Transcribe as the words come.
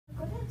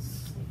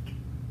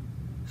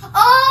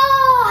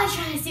Oh, I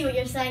try to see what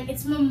you're saying.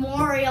 It's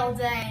Memorial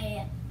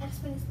Day.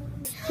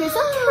 Here's a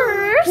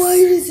purse. Why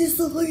does this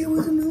look like it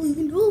was $1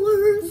 million?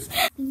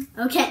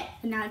 Okay,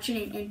 and now it's your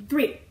name in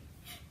 3,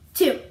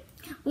 2,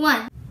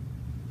 1.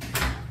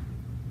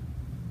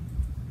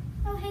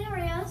 Oh, hey,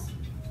 Oreos.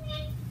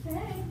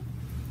 Hey.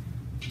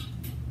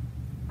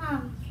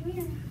 Come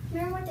here.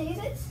 Remember what day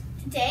it is?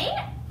 Today?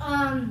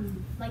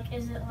 Like,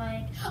 is it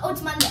like? Oh,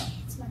 it's Monday.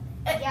 It's Monday.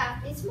 Yeah,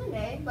 it's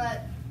Monday,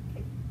 but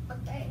like,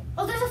 what day?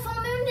 Oh, there's a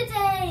full moon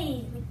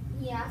today.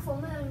 Yeah, full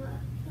moon.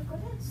 Look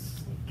what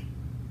it's like.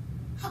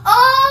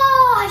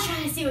 Oh, I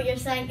try to see what you're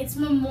saying. It's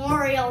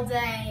Memorial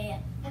Day.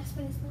 That's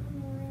when it's not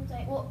Memorial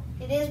Day. Well,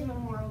 it is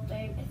Memorial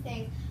Day, I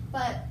think,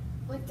 but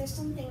like, there's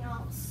something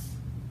else.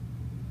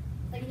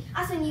 Like,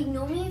 Aspen, you've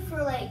known me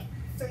for like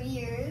 3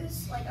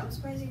 years. Like, I'm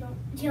surprised you don't.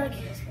 Do you like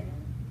this?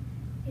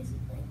 Is it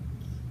like?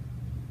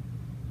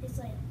 It's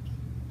like.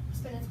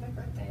 Aspen, it's my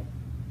birthday.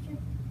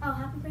 Oh,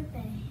 happy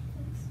birthday.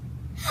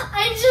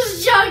 I'm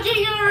just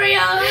joking,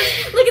 Oreo.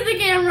 Look at the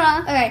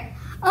camera. Okay.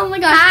 Oh my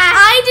gosh.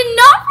 I did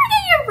not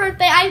forget your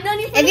birthday. I've known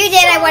you for If you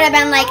did, I would have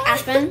been like,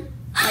 Aspen.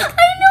 Like,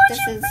 I know this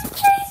it's your is.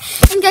 birthday.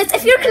 And guys,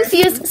 if you're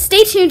confused,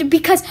 stay tuned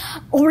because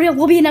Oreo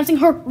will be announcing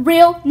her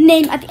real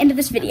name at the end of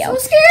this video. I'm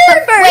so scared.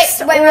 But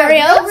first, wait,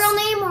 Oreos. real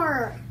name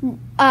or?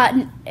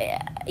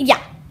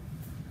 Yeah.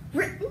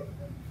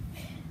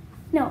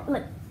 No,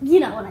 like, you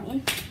know what I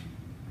mean.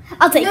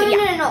 I'll take it.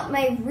 Yeah. No.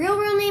 My real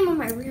name or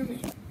my real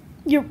name?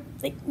 Your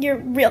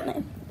real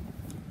name.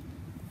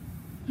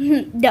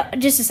 No,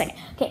 just a second.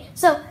 Okay,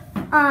 so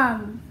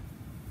I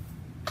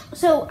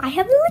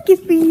have a little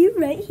gift for you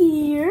right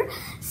here.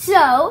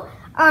 So,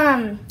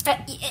 yeah, and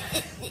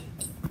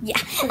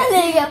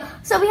there you go.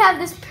 So we have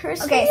this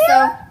person. Okay, here.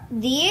 so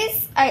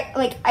these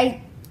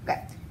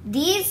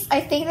these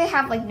I think they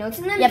have like notes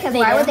in them. Yep, because they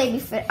why do. would they be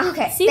fit?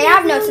 Okay, See, they we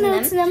have have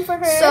notes in them. for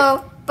her.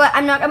 So, but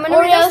I'm gonna read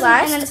Oreos, this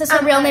last. and then it says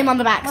her real name on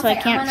the back, so I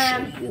Okay, can't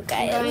I'm show you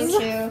guys. going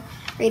to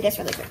read this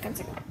really quick. 1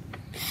 second.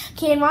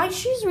 Okay, and while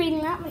she's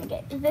reading that, I'm gonna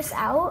get this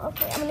out.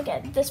 Okay, I'm gonna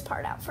get this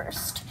part out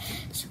first.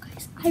 So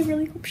guys, I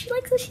really hope she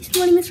likes this. She's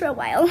been wanting this for a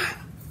while.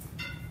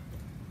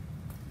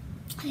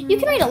 You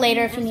can read it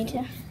later if you need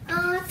to.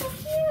 Oh, it's so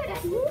cute.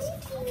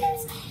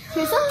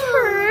 Here's a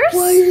purse.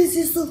 Why does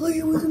this look like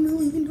it was $1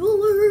 million?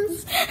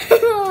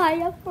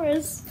 Hi, of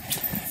course.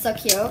 So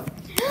cute.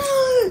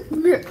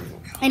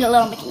 And a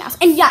little Mickey Mouse.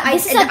 And yeah,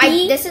 This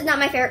is not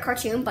my favorite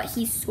cartoon, but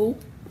he's so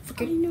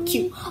freaking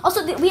cute.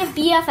 Also, we have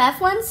BFF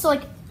ones, so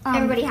like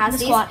Everybody has the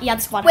these? squad. Yeah,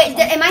 the squad. Wait, has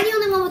one. am I the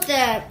only one with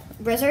the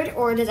wizard,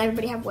 or does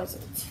everybody have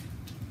wizards?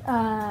 They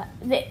all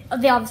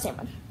have the same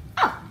one.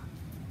 Oh,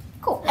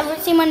 cool.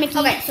 Same one, Mickey.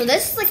 Okay, so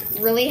this is like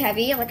really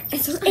heavy. Like,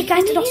 It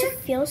guys, it also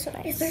feels so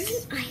nice. Is there an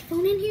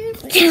iPhone in here?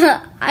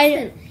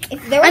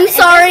 I'm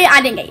sorry,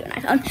 I didn't get you an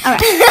iPhone. All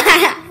right.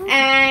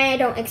 I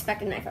don't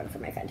expect an iPhone for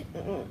my friend.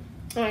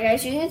 Alright,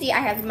 guys, you can see I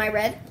have my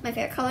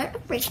favorite color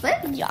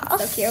bracelet. Yes.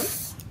 So cute.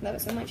 Love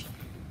it so much.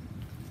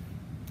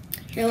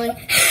 Really?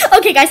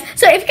 Okay, guys.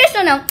 So if you guys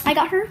don't know, I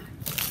got her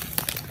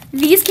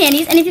these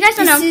candies, and if you guys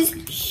don't know,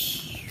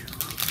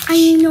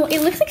 I know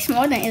it looks like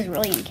smaller than it is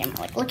really in camera.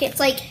 Like, look, it's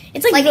like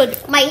good.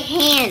 My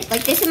hand.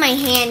 Like, this is my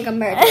hand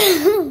compared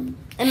to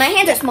and my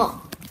hands are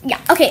small. Yeah.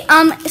 Okay.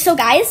 So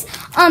guys,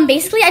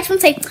 basically, I just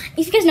want to say,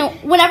 if you guys know,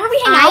 whenever we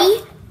hang out,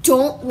 I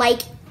don't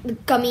like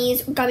gummy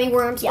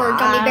worms or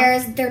gummy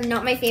bears. They're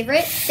not my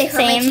favorite. They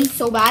hurt my teeth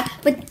so bad.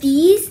 But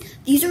these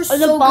are so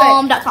good.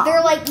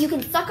 They're like, you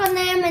can suck on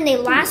them and they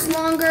last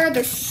longer.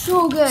 They're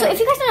so good. So if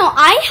you guys don't know,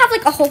 I have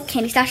like a whole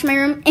candy stash in my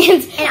room, and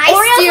she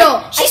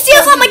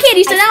steals all my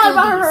candy. So now I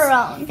brought her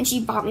own, and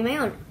she bought me my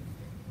own.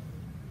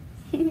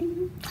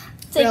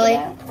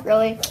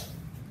 Really?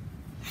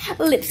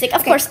 Lipstick,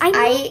 of course.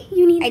 I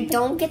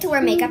don't get to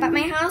wear makeup at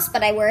my house,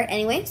 but I wear it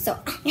anyway. So,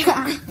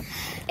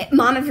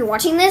 Mom, if you're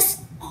watching this,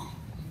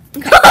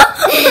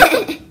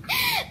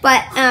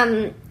 but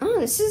oh,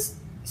 this is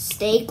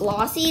Stay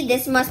Glossy.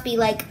 This must be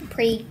like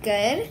pretty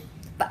good.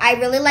 But I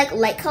really like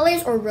light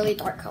colors or really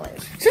dark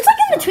colors. So it's like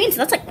in between. So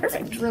that's like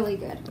perfect. It's really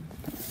good.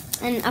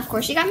 And of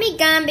course, she got me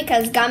gum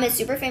because gum is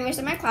super famous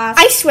in my class.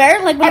 I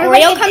swear, like when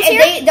Oreo comes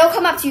here, they'll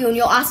come up to you and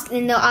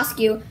they'll ask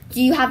you,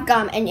 "Do you have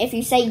gum?" And if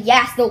you say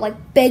yes, they'll like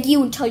beg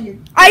you until you.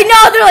 I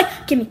know, they're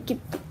like, "Give me."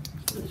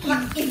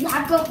 If you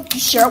have gum, you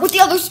share it with the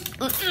others.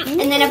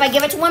 And then if I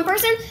give it to one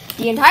person,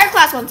 the entire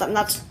class wants them.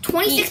 That's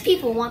 26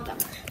 people want them.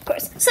 Of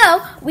course.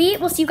 So we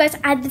will see you guys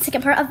at the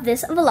second part of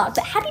this vlog.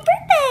 But happy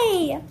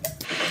birthday!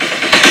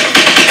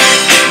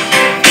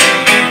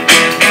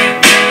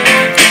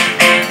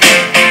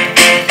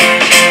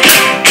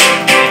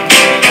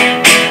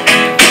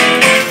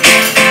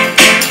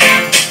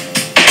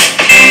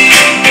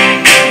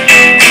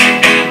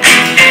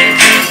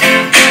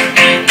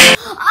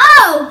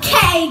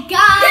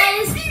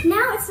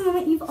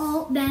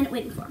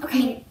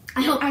 Okay,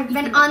 I hope I've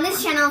been on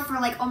this channel for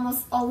like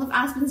almost all of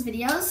Aspen's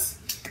videos.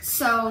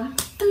 So, oh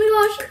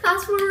my gosh,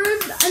 fast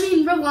forward. I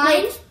mean,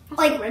 rewind.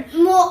 Like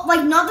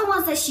not the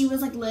ones that she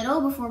was like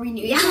little before we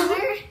knew each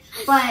other,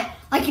 but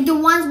like the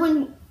ones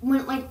when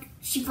like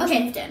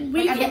Okay,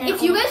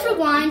 if you guys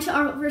rewind to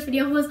our first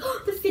video, it was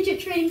the fidget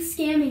trading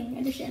scamming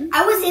edition.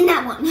 I was in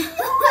that one. That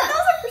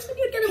was our first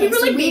video together. Okay, we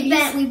were like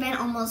babies. We've been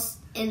almost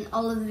in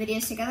all of the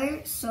videos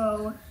together,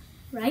 so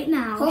right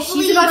now,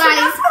 hopefully you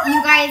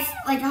guys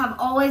like have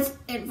always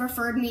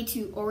referred me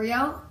to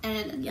Oreo,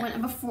 and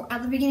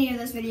at the beginning of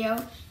this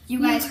video,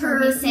 you guys heard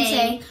me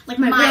say like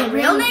my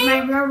real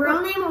name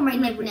or my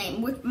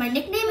nickname. My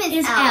nickname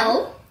is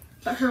L.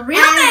 But her real name,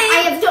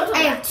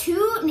 I have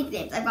two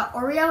nicknames. I've got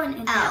Oreo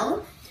and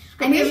L.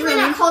 I'm usually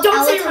not called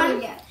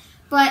L yet,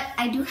 but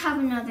I do have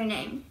another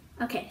name.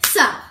 Okay,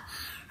 so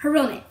her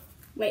real name.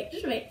 Wait.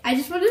 I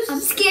just want to. I'm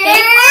scared.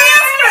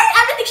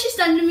 For everything she's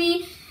done to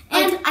me.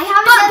 And I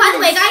haven't. But by the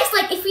way, guys,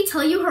 like if we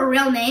tell you her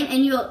real name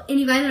and you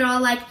guys are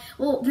all like,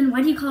 well, then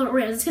why do you call her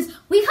Oreos? It's because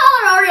we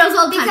call her Oreos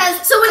all the time.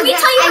 So when we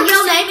tell you her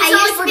real name, it's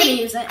not like we're gonna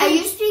use it. I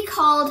used to be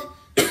called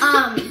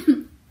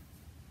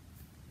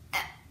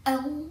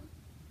L.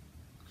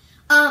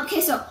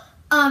 Okay, so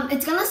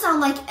it's gonna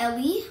sound like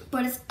Ellie,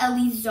 but it's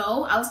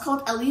Ellie-Zo. I was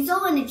called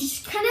Ellie-Zo, and it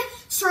just kind of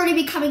started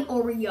becoming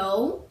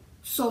Oreo.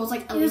 So it was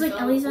like Ellie-Zo. It was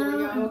like Ellie-Zo.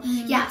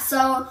 Mm-hmm. Yeah.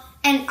 So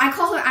and I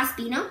call her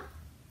Aspina.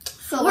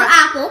 So or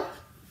Apple.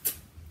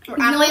 Or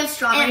Apple. We have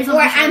strawberries.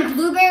 Or I'm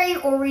Blueberry,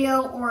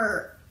 Oreo,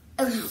 or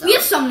Ellie-Zo. We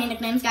have so many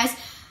nicknames, guys.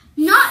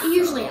 Not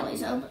usually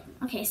Ellie-Zo.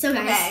 Okay, so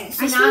guys,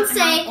 so I just want to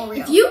say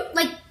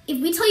if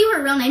we tell you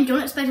her real name,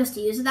 don't expect us to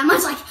use it that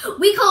much. Like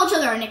we call each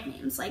other our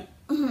nicknames, like.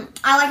 Mm-hmm.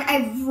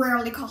 I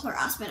rarely call her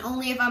Aspen.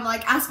 Only if I'm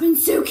like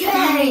Aspen-suke,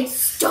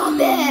 stop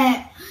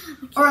it.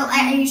 Or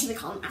I usually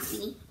call him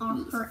Aspeny or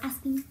her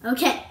Aspen.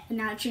 Okay, and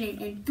now it's your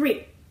name in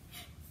 3,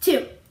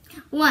 2,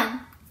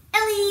 1.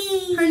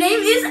 Ellie. Her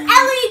name is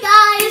Ellie,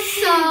 guys.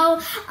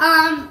 So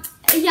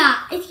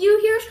yeah, if you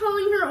hear us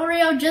calling her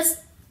Oreo, just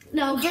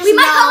know we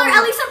might call her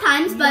Ellie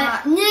sometimes,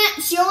 but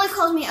nah, she only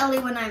calls me Ellie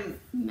when I'm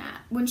mad.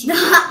 When she's mad.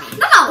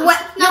 Not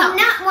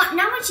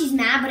when she's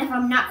mad, but if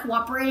I'm not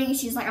cooperating,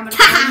 she's like, I'm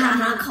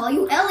gonna call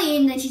you Ellie,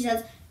 and then she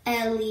says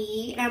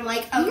Ellie, and I'm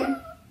like, okay.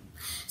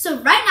 So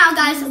right now,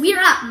 guys, we are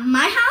at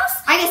my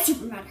house. I get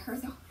super mad at her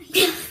though.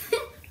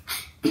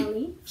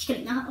 Ellie, just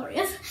kidding, not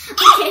Oreos.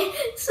 Okay,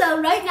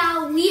 so right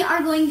now we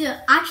are going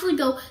to actually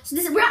go. So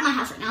we're at my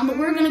house right now, but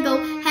we're gonna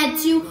go head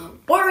to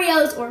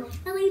Oreos or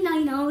Ellie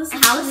Nino's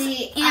house.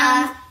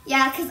 And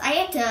yeah, because I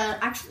have to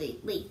actually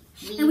leave.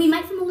 And we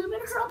might film a little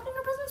bit of her opening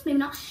her presents, maybe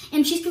not.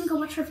 And she's gonna go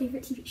watch her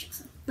favorite TV show.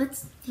 So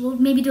we'll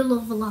maybe do a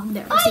little vlog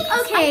there.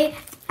 Okay,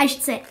 I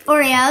should say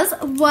Oreos.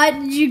 What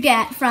did you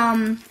get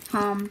from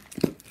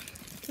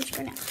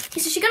Okay,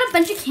 so she got a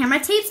bunch of camera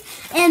tapes.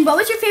 And what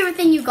was your favorite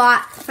thing you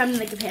got from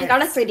the gift? I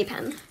got a 3D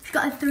pen. She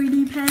got a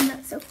 3D pen.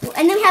 That's so cool.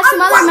 And then we have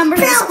some other members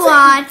of the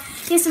squad.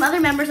 We have some other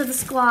members of the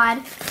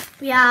squad.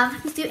 We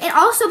have these two. And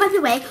also, by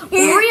the way,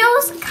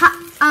 Oreos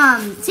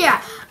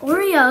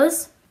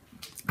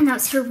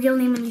announced her real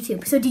name on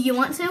YouTube. So do you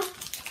want to?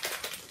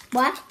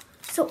 What?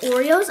 So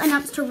Oreos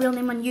announced her real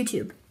name on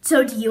YouTube.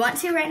 So do you want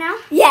to right now?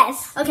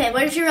 Yes. Okay,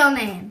 what is your real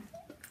name?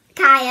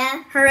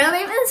 Kaya. Her real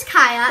name is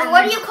Kaya. But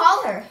what do you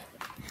call her?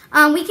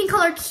 We can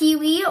call her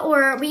Kiwi,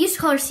 or we used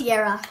to call her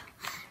Sierra.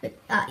 But,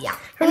 yeah.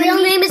 Her real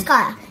name is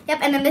Kaya.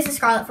 Yep, and then this is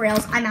Scarlet for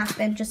Reals. I'm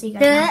Aspen, just so you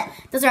guys know.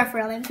 Those are our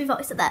real names. We've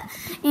always said that.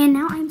 And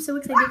now I'm so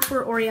excited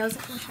for Oreos.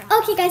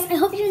 Okay, guys, I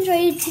hope you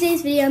enjoyed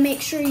today's video.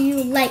 Make sure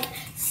you like,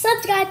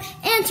 subscribe,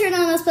 and turn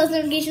on those post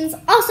notifications.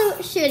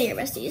 Also, share to your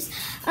besties.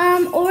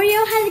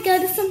 Oreo had to go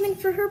to something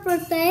for her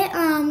birthday.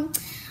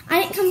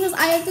 I didn't come because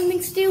I had something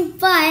to do,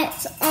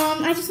 but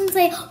I just want to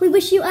say we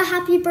wish you a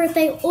happy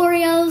birthday,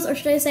 Oreos, or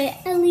should I say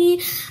Ellie?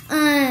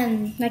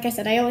 Like I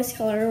said, I always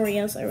call her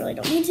Oreos, so I really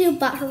don't need to,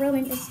 but her real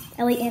name is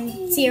Ellie,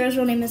 and Sierra's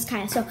real name is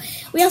Kaya. So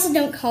we also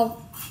don't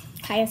call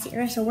Kaya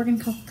Sierra, so we're going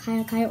to call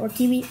Kaya, or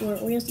Kiwi, or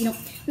Oreos,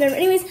 whatever.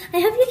 Anyways, I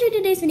hope you enjoyed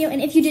today's video,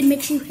 and if you did,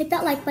 make sure you hit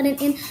that like button,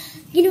 and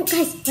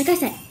guys, like I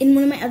said, in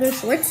one of my other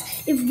shorts,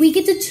 if we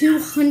get to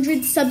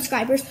 200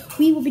 subscribers,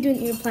 we will be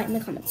doing a reply in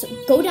the comments. So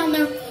go down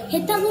there,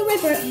 hit that little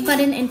red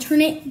button, and turn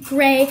it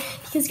gray,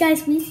 because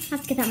guys, we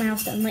have to get that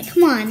milestone. Like,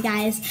 come on,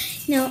 guys.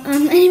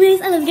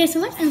 Anyways, I love you guys so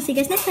much, and I'll see you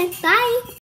guys next time. Bye!